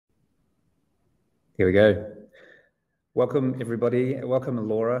Here we go. Welcome, everybody. Welcome,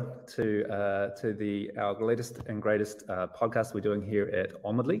 Laura, to our latest and greatest podcast we're doing here at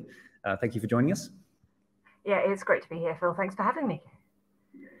Onwardly. Thank you for joining us. Yeah, it's great to be here, Phil. Thanks for having me.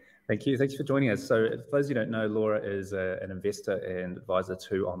 Thank you. Thanks for joining us. So for those who don't know, Laura is an investor and advisor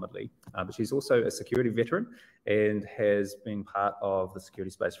to Onwardly, but she's also a security veteran and has been part of the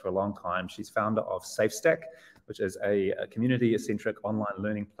security space for a long time. She's founder of SafeStack, which is a community-centric online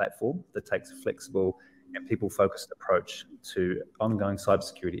learning platform that takes a flexible and people-focused approach to ongoing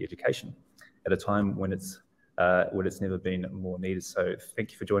cybersecurity education at a time when it's never been more needed. So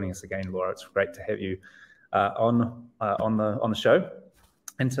thank you for joining us again, Laura. It's great to have you on the show.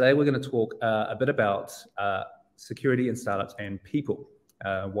 And today we're going to talk a bit about security in startups and people,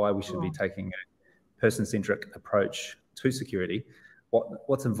 why we should be taking a person-centric approach to security,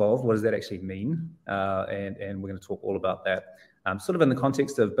 what's involved, what does that actually mean, and we're going to talk all about that, sort of in the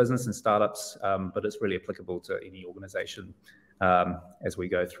context of business and startups, but it's really applicable to any organization as we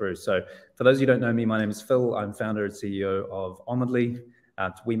go through. So for those of you who don't know me, my name is Phil. I'm founder and CEO of Onwardly.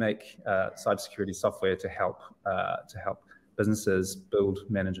 We make cybersecurity software to help businesses build,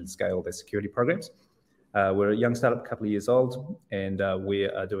 manage, and scale their security programs. We're a young startup, a couple of years old, and we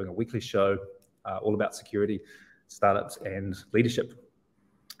are doing a weekly show all about security, startups, and leadership.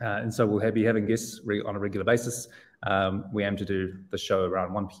 And so we'll be having guests on a regular basis. We aim to do the show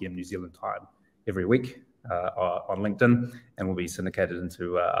around 1 p.m. New Zealand time every week on LinkedIn, and we'll be syndicated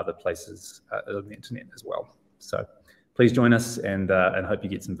into other places on the internet as well. So please join us, and hope you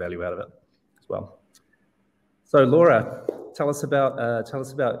get some value out of it as well. So Laura, tell us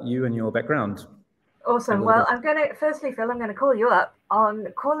about you and your background. Awesome. Well, firstly, Phil, I'm going to call you up on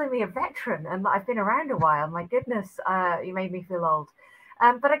calling me a veteran, and I've been around a while. My goodness, you made me feel old.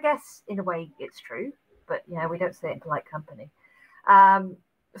 But I guess in a way it's true, but we don't say it in polite company.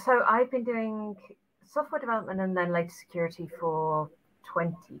 So I've been doing software development and then later security for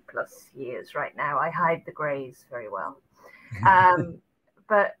 20 plus years right now. I hide the grays very well.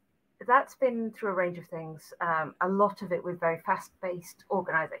 But that's been through a range of things, a lot of it with very fast-paced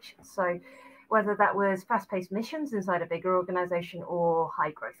organizations. So whether that was fast-paced missions inside a bigger organization or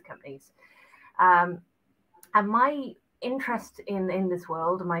high-growth companies. And my interest in this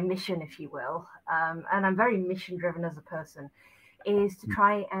world, my mission, if you will, and I'm very mission-driven as a person, is to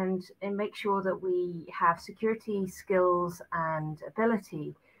try and make sure that we have security skills and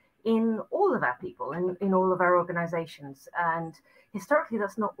ability in all of our people, in all of our organizations. And historically,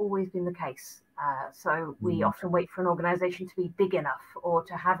 that's not always been the case. So we often wait for an organization to be big enough or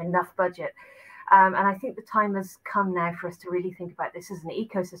to have enough budget. And I think the time has come now for us to really think about this as an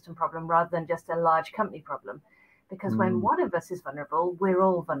ecosystem problem rather than just a large company problem. Because when one of us is vulnerable, we're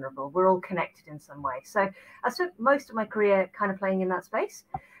all vulnerable. We're all connected in some way. So I spent most of my career kind of playing in that space,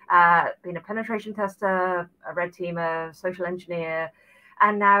 being a penetration tester, a red teamer, social engineer,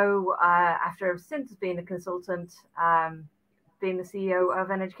 and now after since being a consultant, being the CEO of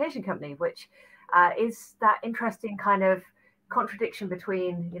an education company, which is that interesting kind of contradiction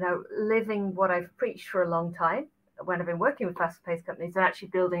between, living what I've preached for a long time when I've been working with fast-paced companies and actually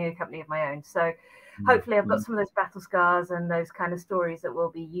building a company of my own. So hopefully I've got some of those battle scars and those kind of stories that will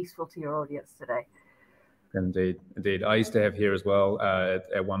be useful to your audience today. Indeed. I used to have hair as well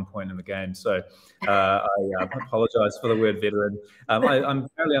at one point in the game. So I apologize for the word veteran. I'm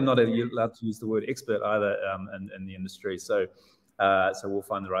not allowed to use the word expert either in the industry. So we'll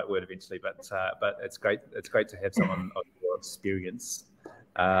find the right word eventually. But it's great. It's great to have someone of your experience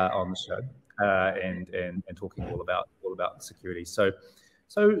on the show and talking all about security. So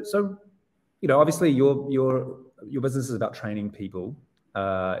obviously your business is about training people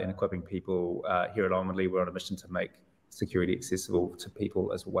and equipping people. Here at Onwardly, we're on a mission to make security accessible to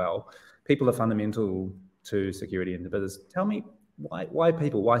people as well. People are fundamental to security in the business. Tell me why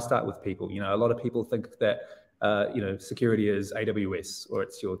people? Why start with people? A lot of people think that security is AWS or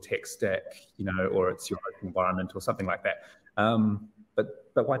it's your tech stack, or it's your environment or something like that.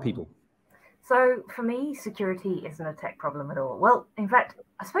 But why people? So for me, security isn't a tech problem at all. Well, in fact,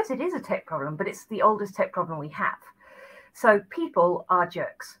 I suppose it is a tech problem, but it's the oldest tech problem we have. So people are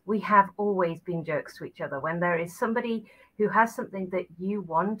jerks. We have always been jerks to each other. When there is somebody who has something that you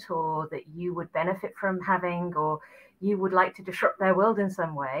want or that you would benefit from having, or you would like to disrupt their world in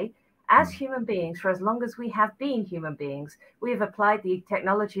some way, as human beings, for as long as we have been human beings, we have applied the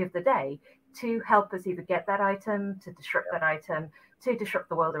technology of the day to help us either get that item, to disrupt that item, to disrupt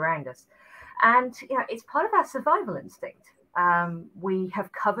the world around us. And it's part of our survival instinct. We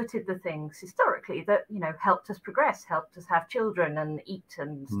have coveted the things historically that, helped us progress, helped us have children and eat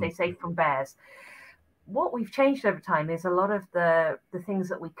and stay safe from bears. what we've changed over time is a lot of the things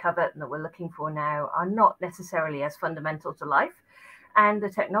that we covet and that we're looking for now are not necessarily as fundamental to life. And the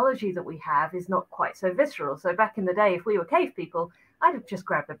technology that we have is not quite so visceral. So back in the day, if we were cave people, I'd have just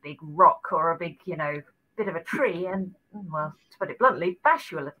grabbed a big rock or a big, bit of a tree and, well, to put it bluntly,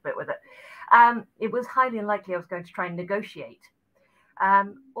 bash you a little bit with it. It was highly unlikely I was going to try and negotiate.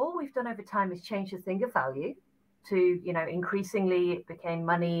 All we've done over time is change the thing of value to, increasingly it became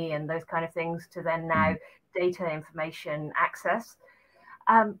money and those kind of things to then now data, information, access.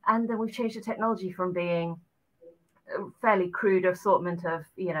 And then we've changed the technology from being a fairly crude assortment of,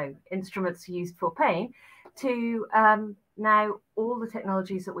 instruments used for pain to now all the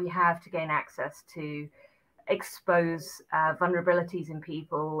technologies that we have to gain access to expose vulnerabilities in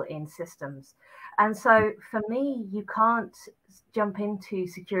people, in systems. And so for me, you can't jump into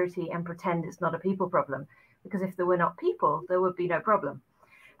security and pretend it's not a people problem, because if there were not people, there would be no problem.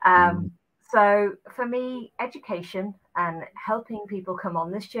 So for me, education and helping people come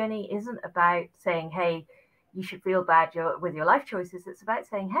on this journey isn't about saying, hey, you should feel bad with your life choices. It's about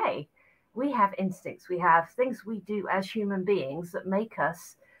saying, hey, we have instincts. We have things we do as human beings that make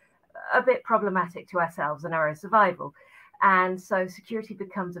us a bit problematic to ourselves and our own survival. And so security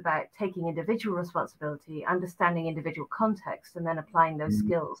becomes about taking individual responsibility, understanding individual context, and then applying those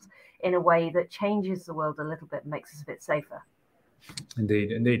skills in a way that changes the world a little bit and makes us a bit safer.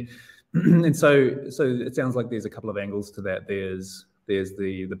 Indeed, indeed. And so it sounds like there's a couple of angles to that. There's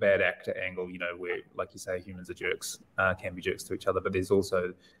the bad actor angle, where, like you say, humans are jerks, can be jerks to each other, but there's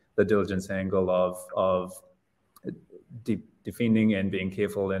also the diligence angle of defending and being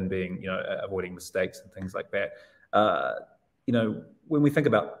careful and being, avoiding mistakes and things like that. When we think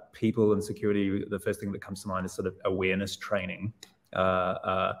about people and security, the first thing that comes to mind is sort of awareness training.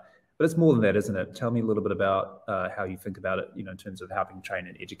 But it's more than that, isn't it? Tell me a little bit about how you think about it, in terms of helping train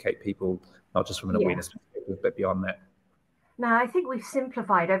and educate people, not just from an awareness perspective, but beyond that. Now, I think we've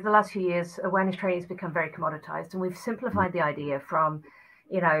simplified over the last few years. Awareness training has become very commoditized, and we've simplified the idea from,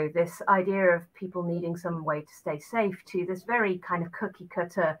 this idea of people needing some way to stay safe to this very kind of cookie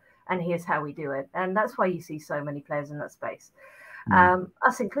cutter, and here's how we do it. And that's why you see so many players in that space,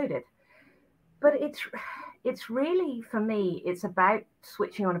 us included. But it's really, for me, it's about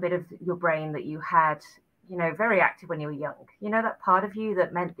switching on a bit of your brain that you had, very active when you were young. That part of you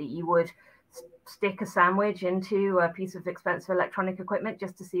that meant that you would stick a sandwich into a piece of expensive electronic equipment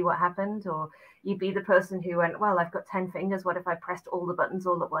just to see what happened, or you'd be the person who went, well, I've got 10 fingers, what if I pressed all the buttons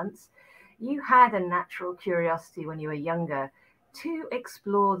all at once? You had a natural curiosity when you were younger to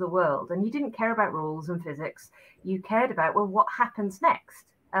explore the world, and you didn't care about rules and physics. You cared about, well, what happens next,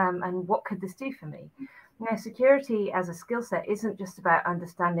 and what could this do for me? Now, security as a skill set isn't just about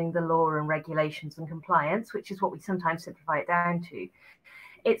understanding the law and regulations and compliance, which is what we sometimes simplify it down to.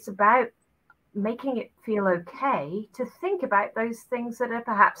 It's about making it feel okay to think about those things that are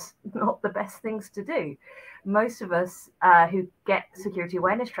perhaps not the best things to do. Most of us who get security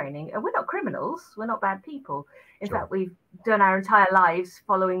awareness training, we're not criminals, we're not bad people. In fact, we've done our entire lives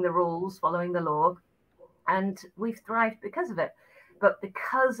following the rules, following the law, and we've thrived because of it. But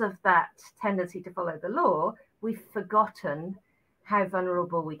because of that tendency to follow the law, we've forgotten how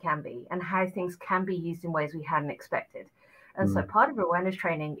vulnerable we can be and how things can be used in ways we hadn't expected. And so part of awareness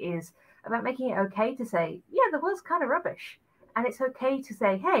training is about making it okay to say, yeah, the world's kind of rubbish. And it's okay to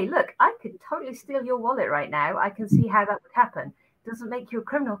say, hey, look, I could totally steal your wallet right now. I can see how that would happen. It doesn't make you a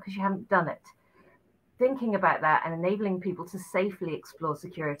criminal because you haven't done it. Thinking about that and enabling people to safely explore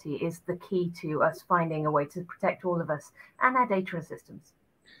security is the key to us finding a way to protect all of us and our data and systems.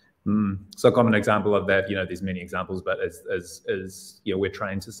 So a common example of that, there's many examples, but as we're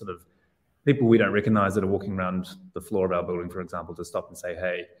trained to sort of people we don't recognize that are walking around the floor of our building, for example, to stop and say,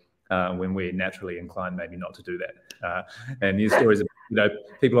 hey, when we're naturally inclined maybe not to do that. And news stories of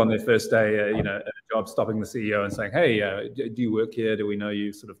people on their first day, at a job, stopping the CEO and saying, hey, do you work here? Do we know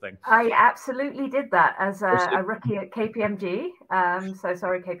you, sort of thing? I absolutely did that as a rookie at KPMG. So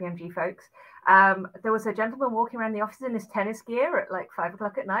sorry, KPMG folks. There was a gentleman walking around the office in his tennis gear at like 5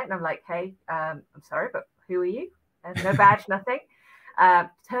 o'clock at night. And I'm like, hey, I'm sorry, but who are you? No badge, nothing.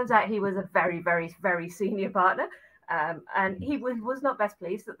 Turns out he was a very, very, very senior partner. And he was not best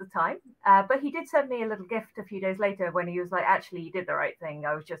pleased at the time, but he did send me a little gift a few days later when he was like, actually, you did the right thing.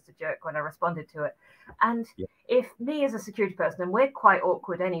 I was just a jerk when I responded to it. And if me as a security person, and we're quite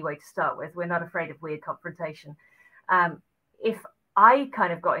awkward anyway to start with, we're not afraid of weird confrontation. If I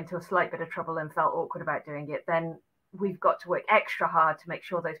kind of got into a slight bit of trouble and felt awkward about doing it, then we've got to work extra hard to make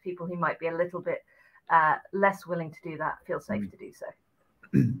sure those people who might be a little bit less willing to do that feel safe to do so.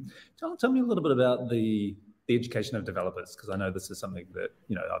 Tell me a little bit about the the education of developers, because I know this is something that,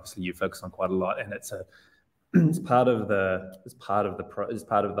 you know, obviously you focus on quite a lot, and it's part of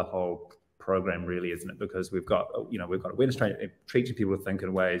the whole program, really, isn't it? Because we've got awareness training, teaching people to think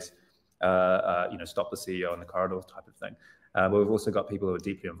in ways, stop the CEO in the corridor type of thing. But we've also got people who are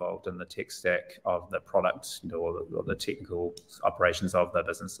deeply involved in the tech stack of the product, or the technical operations of the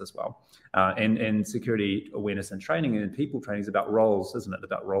business as well. And security awareness and training and people training is about roles, isn't it?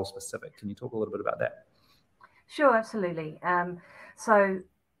 About role specific. Can you talk a little bit about that? Sure, absolutely. So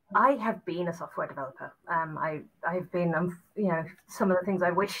I have been a software developer. I've been, some of the things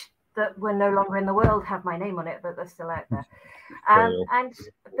I wish that were no longer in the world have my name on it, but they're still out there. And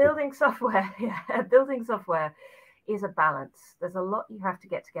building software is a balance. There's a lot you have to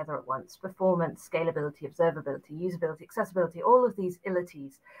get together at once: performance, scalability, observability, usability, accessibility, all of these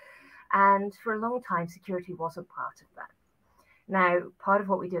abilities. And for a long time, security wasn't part of that. Now, part of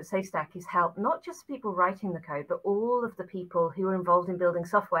what we do at SafeStack is help not just people writing the code, but all of the people who are involved in building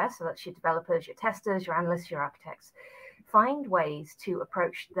software. So that's your developers, your testers, your analysts, your architects. Find ways to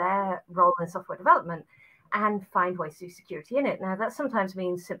approach their role in software development and find ways to do security in it. Now, that sometimes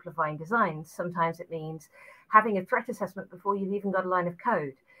means simplifying designs. Sometimes it means having a threat assessment before you've even got a line of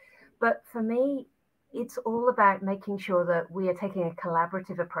code. But for me, it's all about making sure that we are taking a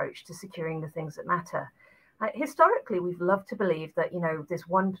collaborative approach to securing the things that matter. Historically, we've loved to believe that, this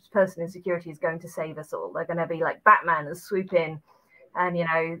one person in security is going to save us all. They're going to be like Batman and swoop in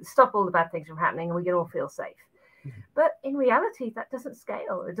and, stop all the bad things from happening, and we can all feel safe. But in reality, that doesn't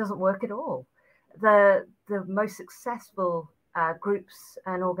scale. It doesn't work at all. The most successful groups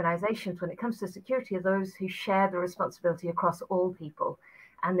and organizations when it comes to security are those who share the responsibility across all people,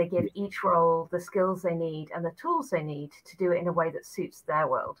 and they give each role the skills they need and the tools they need to do it in a way that suits their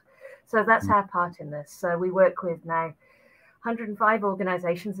world. So that's our part in this. So we work with now 105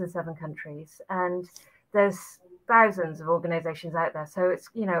 organizations in 7 countries, and there's thousands of organizations out there. So it's,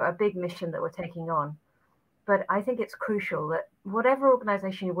 a big mission that we're taking on. But I think it's crucial that whatever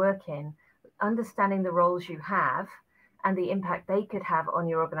organization you work in, understanding the roles you have and the impact they could have on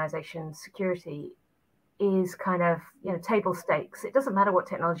your organization's security is kind of, table stakes. It doesn't matter what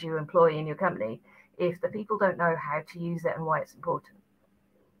technology you employ in your company if the people don't know how to use it and why it's important.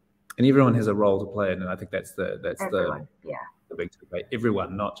 And everyone has a role to play, and I think that's the big debate.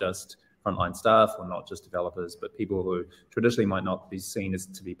 Everyone, not just frontline staff or not just developers, but people who traditionally might not be seen as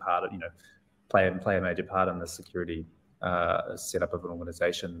to be part of, play a major part in the security setup of an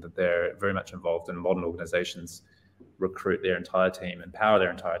organization. That they're very much involved in. Modern organizations recruit their entire team, empower their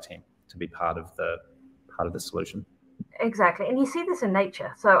entire team to be part of the solution. Exactly. And you see this in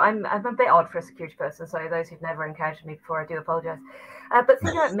nature. So I'm a bit odd for a security person. So those who've never encountered me before, I do apologize. But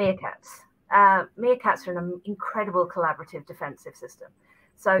think about meerkats. Meerkats are an incredible collaborative defensive system.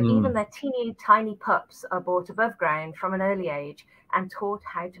 So even their teeny tiny pups are brought above ground from an early age and taught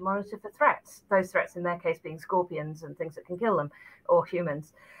how to monitor for threats. Those threats in their case being scorpions and things that can kill them, or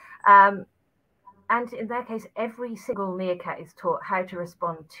humans. And in their case, every single meerkat is taught how to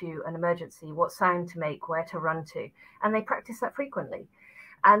respond to an emergency, what sound to make, where to run to. And they practice that frequently.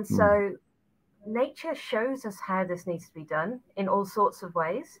 And so nature shows us how this needs to be done in all sorts of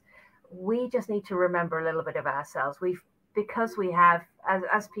ways. We just need to remember a little bit of ourselves. Because we have,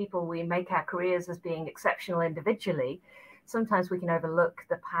 as people, we make our careers as being exceptional individually. Sometimes we can overlook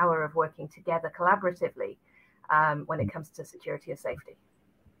the power of working together collaboratively when it comes to security or safety.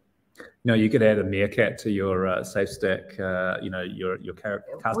 You could add a meerkat to your SafeStack, your cast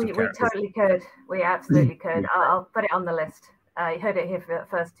of characters. We totally could. We absolutely could. I'll put it on the list. You heard it here for the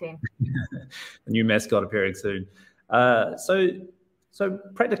first team. A new mascot appearing soon. So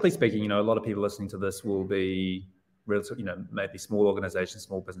practically speaking, a lot of people listening to this will be maybe small organizations,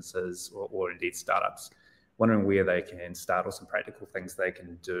 small businesses, or indeed startups, wondering where they can start or some practical things they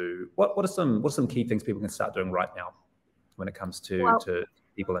can do. What are some key things people can start doing right now when it comes to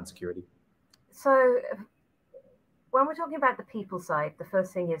people and security? So when we're talking about the people side, the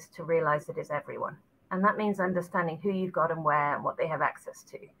first thing is to realize that it's everyone. And that means understanding who you've got and where and what they have access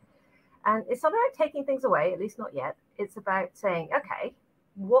to. And it's not about taking things away, at least not yet. It's about saying, okay,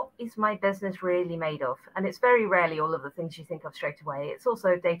 what is my business really made of? And it's very rarely all of the things you think of straight away. It's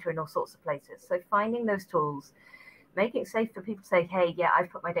also data in all sorts of places. So finding those tools, making it safe for people to say, hey, yeah, I've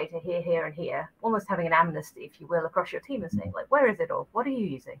put my data here, here, and here, almost having an amnesty, if you will, across your team and saying, where is it all? What are you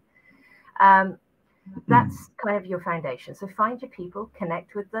using? That's kind of your foundation. So find your people,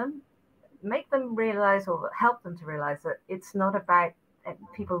 connect with them, make them realize or help them to realize that it's not about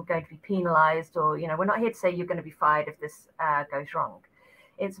people going to be penalized or, we're not here to say you're going to be fired if this goes wrong.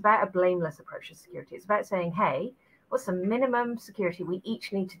 It's about a blameless approach to security. It's about saying, hey, what's the minimum security we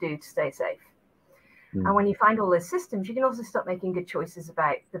each need to do to stay safe? And when you find all those systems, you can also start making good choices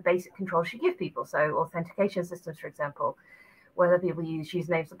about the basic controls you give people. So authentication systems, for example, whether people use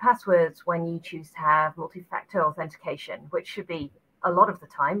usernames and passwords, when you choose to have multi-factor authentication, which should be a lot of the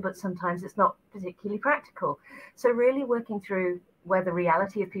time, but sometimes it's not particularly practical. So really working through where the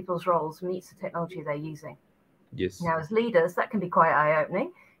reality of people's roles meets the technology they're using. Yes. Now, as leaders, that can be quite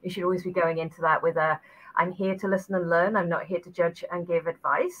eye-opening. You should always be going into that with I'm here to listen and learn. I'm not here to judge and give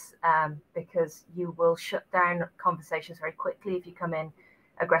advice, because you will shut down conversations very quickly if you come in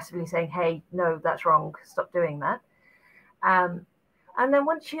aggressively saying, hey, no, that's wrong. Stop doing that. And then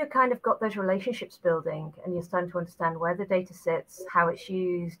once you kind of got those relationships building and you're starting to understand where the data sits, how it's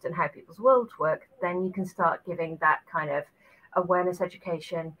used and how people's worlds work, then you can start giving that kind of awareness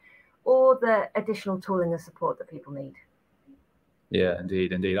education or the additional tooling and support that people need. Yeah,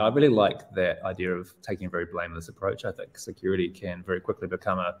 indeed. I really like that idea of taking a very blameless approach. I think security can very quickly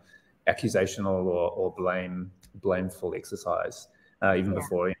become a accusational or blameful exercise, even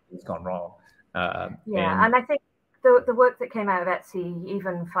before anything's gone wrong. And I think the work that came out of Etsy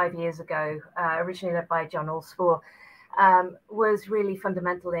even 5 years ago, originally led by John Allspoor, was really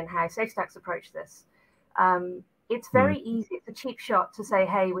fundamental in how SafeStack's approached this. It's very easy. It's a cheap shot to say,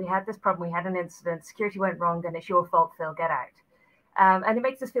 hey, we had this problem, we had an incident, security went wrong, and it's your fault, Phil, get out. And it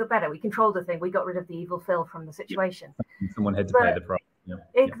makes us feel better. We controlled the thing. We got rid of the evil Phil from the situation. Someone had to pay the price.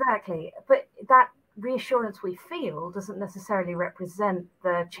 Exactly. But that reassurance we feel doesn't necessarily represent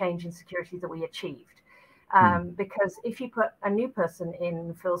the change in security that we achieved. Because if you put a new person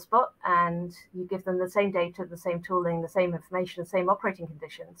in Phil's spot and you give them the same data, the same tooling, the same information, the same operating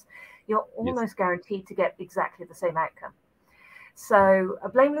conditions, you're almost guaranteed to get exactly the same outcome. So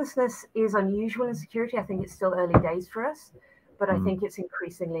blamelessness is unusual in security. I think it's still early days for us, but I think it's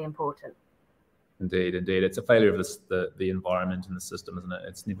increasingly important. Indeed. It's a failure of the environment and the system, isn't it?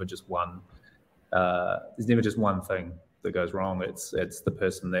 It's never just one. There's never just one thing that goes wrong. It's the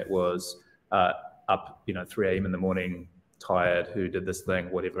person that was up, 3 a.m. in the morning, tired, who did this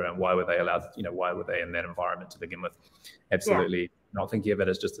thing, whatever, and why were they allowed? Why were they in that environment to begin with? Absolutely, not thinking of it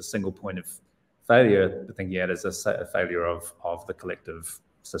as just a single point of failure, but thinking of it as a failure of the collective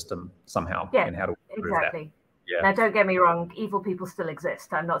system somehow, and how to improve that. Yeah. Now, don't get me wrong, evil people still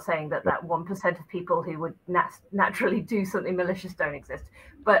exist. I'm not saying that 1% of people who would naturally do something malicious don't exist,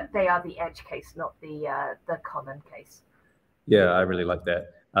 but they are the edge case, not the common case. Yeah, I really like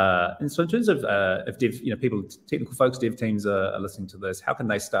that. And so in terms of if dev, people, technical folks, dev teams are listening to this, how can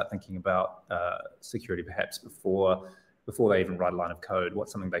they start thinking about security perhaps before they even write a line of code?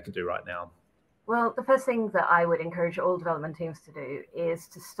 What's something they could do right now? Well, the first thing that I would encourage all development teams to do is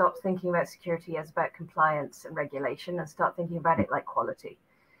to stop thinking about security as about compliance and regulation and start thinking about it like quality.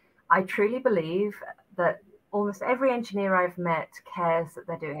 I truly believe that almost every engineer I've met cares that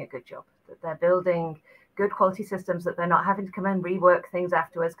they're doing a good job, that they're building good quality systems, that they're not having to come and rework things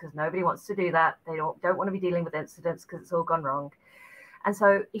afterwards because nobody wants to do that. They don't want to be dealing with incidents because it's all gone wrong. And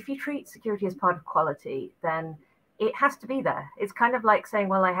so if you treat security as part of quality, then it has to be there. It's kind of like saying,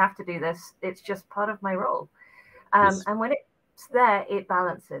 well, I have to do this. It's just part of my role. And when it's there, it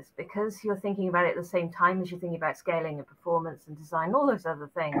balances because you're thinking about it at the same time as you're thinking about scaling and performance and design, all those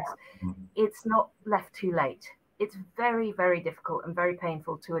other things. It's not left too late. It's very, very difficult and very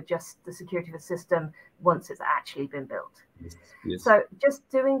painful to adjust the security of a system once it's actually been built. So just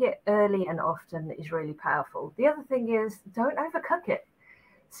doing it early and often is really powerful. The other thing is don't overcook it.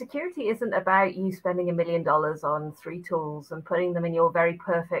 Security isn't about you spending $1 million on 3 tools and putting them in your very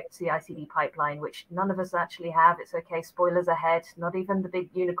perfect CI/CD pipeline, which none of us actually have. It's okay. Spoilers ahead. Not even the big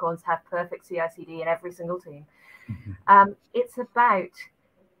unicorns have perfect CI/CD in every single team. It's about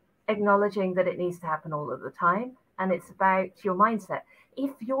acknowledging that it needs to happen all of the time. And it's about your mindset.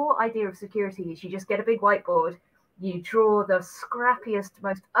 If your idea of security is you just get a big whiteboard, you draw the scrappiest,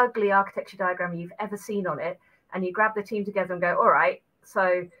 most ugly architecture diagram you've ever seen on it, and you grab the team together and go, all right,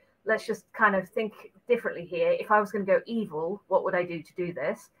 so let's just kind of think differently here. If I was going to go evil, what would I do to do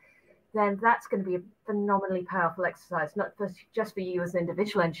this? Then that's going to be a phenomenally powerful exercise, not just for you as an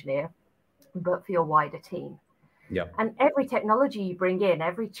individual engineer, but for your wider team. And every technology you bring in,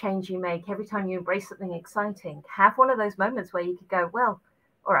 every change you make, every time you embrace something exciting, have one of those moments where you could go, well,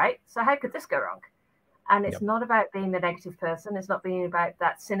 all right, so how could this go wrong? And it's not about being the negative person. It's not being about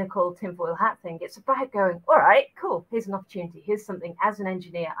that cynical tinfoil hat thing. It's about going, all right, cool. Here's an opportunity. Here's something as an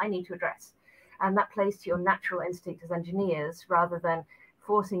engineer I need to address. And that plays to your natural instinct as engineers rather than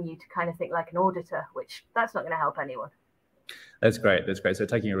forcing you to kind of think like an auditor, which that's not going to help anyone. That's great. So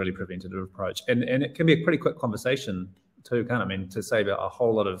taking a really preventative approach, and it can be a pretty quick conversation too, to save a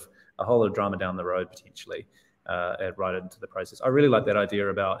whole lot of drama down the road potentially. right into the process. I really like that idea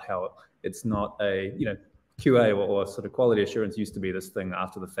about how it's not a, QA or sort of quality assurance used to be this thing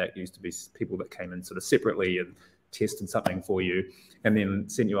after the fact. It used to be people that came in sort of separately and tested something for you and then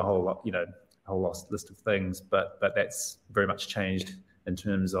sent you a whole lot, list of things. But that's very much changed in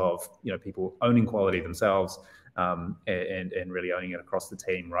terms of, people owning quality themselves, and really owning it across the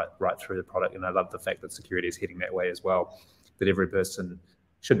team right through the product. And I love the fact that security is heading that way as well, that every person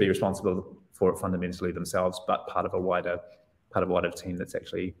should be responsible for it fundamentally themselves, but part of a wider team that's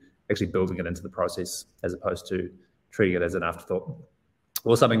actually building it into the process, as opposed to treating it as an afterthought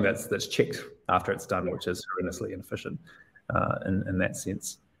or something that's checked after it's done, which is horrendously inefficient in that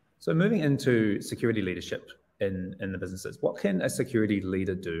sense. So moving into security leadership in the businesses, what can a security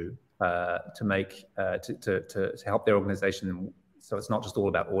leader do to make to help their organization, so it's not just all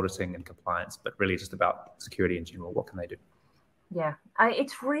about auditing and compliance, but really just about security in general? What can they do? Yeah,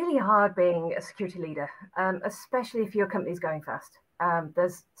 it's really hard being a security leader, especially if your company's going fast.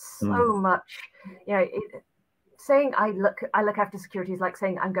 There's so much, saying I look after security is like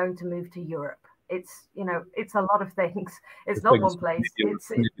saying I'm going to move to Europe. It's a lot of things. It's not one place. It's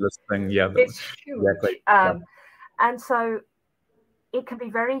thing. Yeah, it's huge. Exactly. And so it can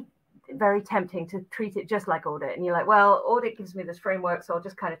be very, very tempting to treat it just like audit. And you're like, well, audit gives me this framework, so I'll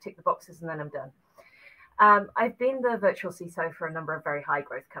just kind of tick the boxes and then I'm done. I've been the virtual CISO for a number of very high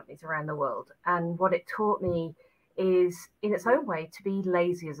growth companies around the world. And what it taught me is, in its own way, to be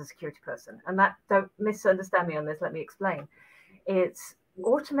lazy as a security person. And that, don't misunderstand me on this, let me explain. It's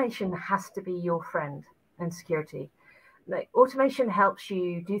automation has to be your friend in security. Like, automation helps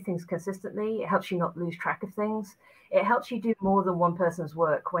you do things consistently. It helps you not lose track of things. It helps you do more than one person's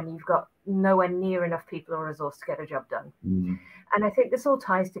work when you've got nowhere near enough people or resource to get a job done. And I think this all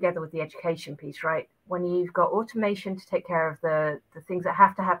ties together with the education piece, right? When you've got automation to take care of the things that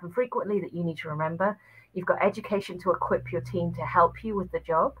have to happen frequently that you need to remember, you've got education to equip your team to help you with the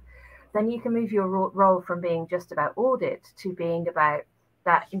job, then you can move your role from being just about audit to being about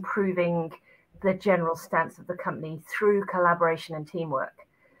that improving the general stance of the company through collaboration and teamwork.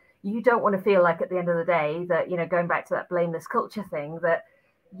 You don't want to feel like at the end of the day that, going back to that blameless culture thing, that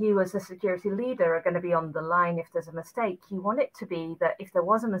you as a security leader are going to be on the line if there's a mistake. You want it to be that if there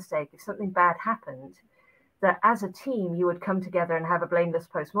was a mistake, if something bad happened, that as a team, you would come together and have a blameless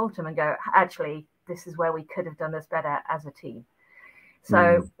post-mortem and go, actually, this is where we could have done this better as a team.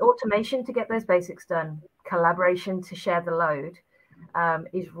 So automation to get those basics done, collaboration to share the load,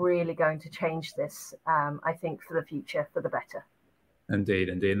 is really going to change this, I think, for the future, for the better. Indeed.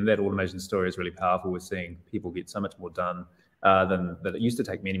 And that automation story is really powerful. We're seeing people get so much more done than it used to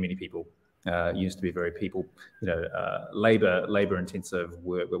take many people. It used to be very people, labor intensive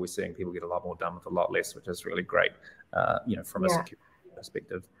work, where we're seeing people get a lot more done with a lot less, which is really great, from a security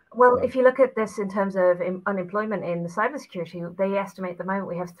perspective. Well, if you look at this in terms of unemployment in cybersecurity, they estimate at the moment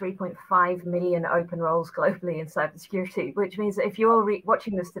we have 3.5 million open roles globally in cybersecurity, which means that if you're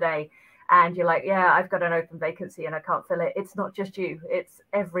watching this today and you're like, yeah, I've got an open vacancy and I can't fill it, it's not just you, it's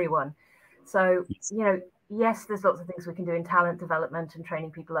everyone. So, yes, there's lots of things we can do in talent development and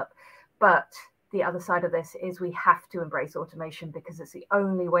training people up, but the other side of this is we have to embrace automation because it's the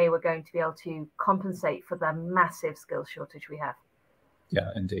only way we're going to be able to compensate for the massive skills shortage we have. Yeah,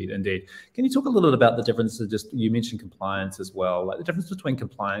 indeed. Can you talk a little bit about the differences? You mentioned compliance as well, like the difference between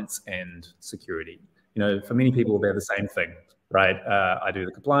compliance and security. For many people, they're the same thing, right? I do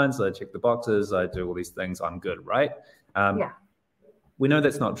the compliance, I check the boxes, I do all these things, I'm good, right? We know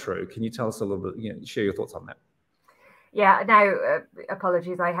that's not true. Can you tell us a little bit, share your thoughts on that? Yeah, now,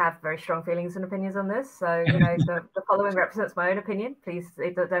 apologies, I have very strong feelings and opinions on this. So, the following represents my own opinion. Please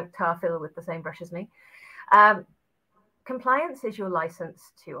don't tar Phil with the same brush as me. Compliance is your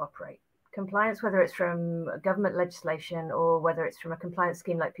license to operate. Compliance, whether it's from government legislation or whether it's from a compliance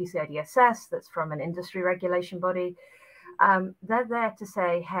scheme like PCI DSS, that's from an industry regulation body, they're there to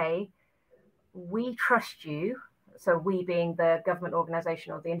say, hey, we trust you. So we being the government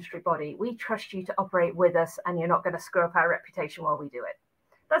organization or the industry body, we trust you to operate with us and you're not going to screw up our reputation while we do it.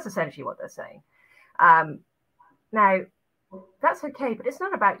 That's essentially what they're saying. Now, that's okay, but it's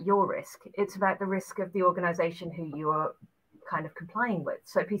not about your risk. It's about the risk of the organization who you are kind of complying with.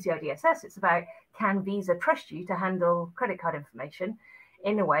 So PCI DSS, it's about, can Visa trust you to handle credit card information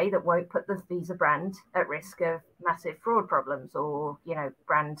in a way that won't put the Visa brand at risk of massive fraud problems or,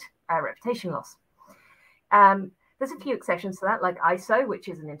 brand reputation loss. There's a few exceptions to that, like ISO, which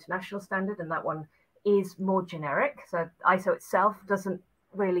is an international standard, and that one is more generic. So ISO itself doesn't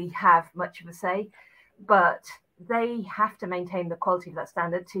really have much of a say, but they have to maintain the quality of that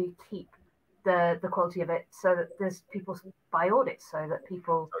standard to keep the quality of it, so that there's people buy audits, so that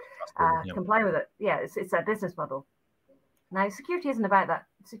people comply with it. Yeah, it's their business model. Now, security isn't about that.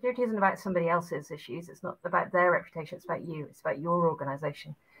 Security isn't about somebody else's issues. It's not about their reputation. It's about you. It's about your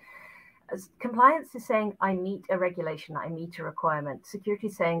organization. As compliance is saying, I meet a regulation, I meet a requirement. Security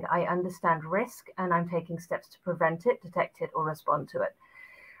is saying, I understand risk and I'm taking steps to prevent it, detect it, or respond to it.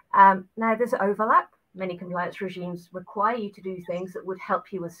 Now, there's overlap. Many compliance regimes require you to do things that would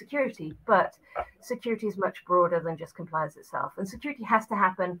help you with security, but security is much broader than just compliance itself. And security has to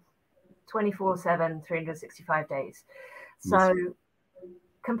happen 24/7, 365 days. So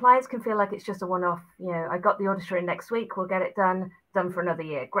compliance can feel like it's just a one-off. You know, I got the auditor in next week, we'll get it done for another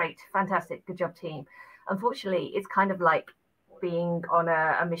year. Great, fantastic, good job, team. Unfortunately, it's kind of like being on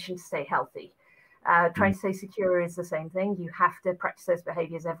a mission to stay healthy. Trying to stay secure is the same thing. You have to practice those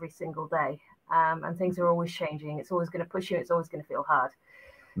behaviors every single day. And things are always changing. It's always going to push you. It's always going to feel hard.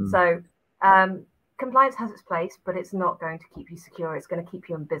 So compliance has its place, but it's not going to keep you secure. It's going to keep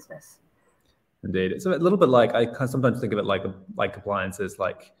you in business. Indeed. It's a little bit like, I kind of sometimes think of it like compliance is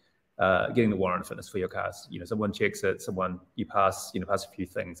like getting the warrant fitness for your cars. You know, someone checks it, you pass a few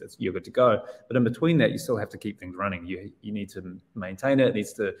things, you're good to go. But in between that, you still have to keep things running. You need to maintain it.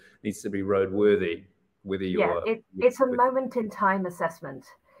 It needs to be roadworthy. Whether you're it's a moment in time assessment.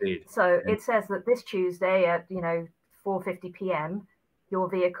 Indeed. So it says that this Tuesday at 4:50 p.m. your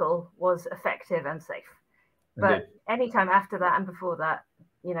vehicle was effective and safe. But Indeed. anytime after that and before that,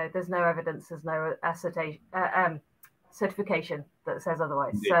 there's no evidence, there's no certification that says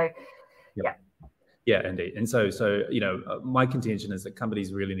otherwise. Indeed. So, yeah, indeed. And so my contention is that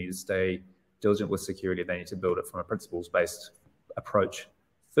companies really need to stay diligent with security. They need to build it from a principles-based approach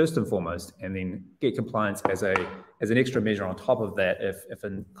first and foremost, and then get compliance as an extra measure on top of that, if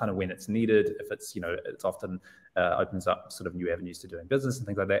and kind of when it's needed, if it's it's often opens up sort of new avenues to doing business and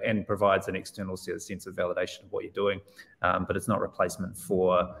things like that, and provides an external sense of validation of what you're doing. But it's not replacement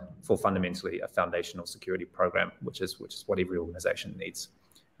for fundamentally a foundational security program, which is what every organization needs.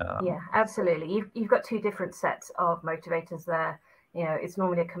 Yeah, absolutely. You've got two different sets of motivators there. It's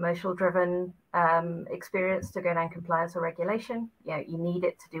normally a commercial-driven experience to go down compliance or regulation. You need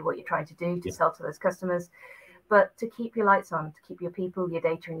it to do what you're trying to do to sell to those customers. But to keep your lights on, to keep your people, your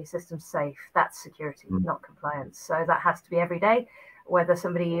data, and your systems safe, that's security, not compliance. So that has to be every day, whether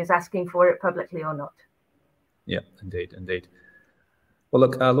somebody is asking for it publicly or not. Yeah, indeed. Well,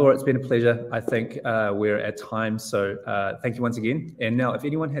 look, Laura, it's been a pleasure. I think we're at time. So thank you once again. And now, if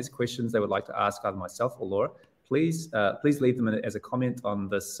anyone has questions they would like to ask either myself or Laura, please leave them as a comment on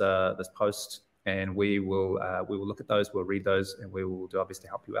this post, and we will look at those, we'll read those, and we will do our best to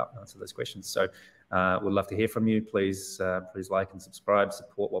help you out and answer those questions. So we'd love to hear from you. Please like and subscribe,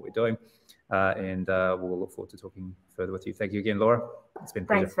 support what we're doing, and we'll look forward to talking further with you. Thank you again, Laura. It's been a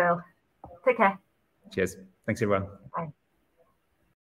pleasure. Thanks, Phil. Take care. Cheers. Thanks, everyone. Bye.